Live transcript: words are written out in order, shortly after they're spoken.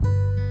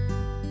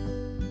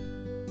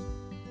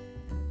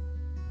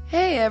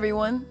Hey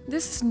everyone,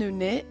 this is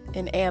Nunit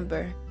and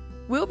Amber.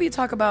 We'll be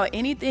talking about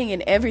anything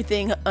and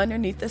everything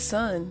underneath the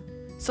sun.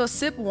 So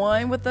sip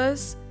wine with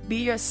us, be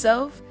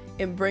yourself,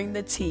 and bring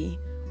the tea.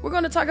 We're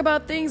going to talk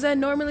about things that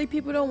normally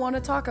people don't want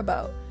to talk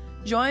about.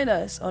 Join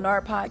us on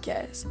our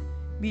podcast.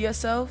 Be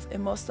yourself,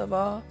 and most of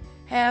all,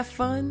 have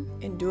fun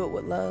and do it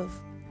with love.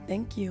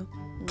 Thank you.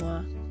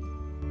 Mwah.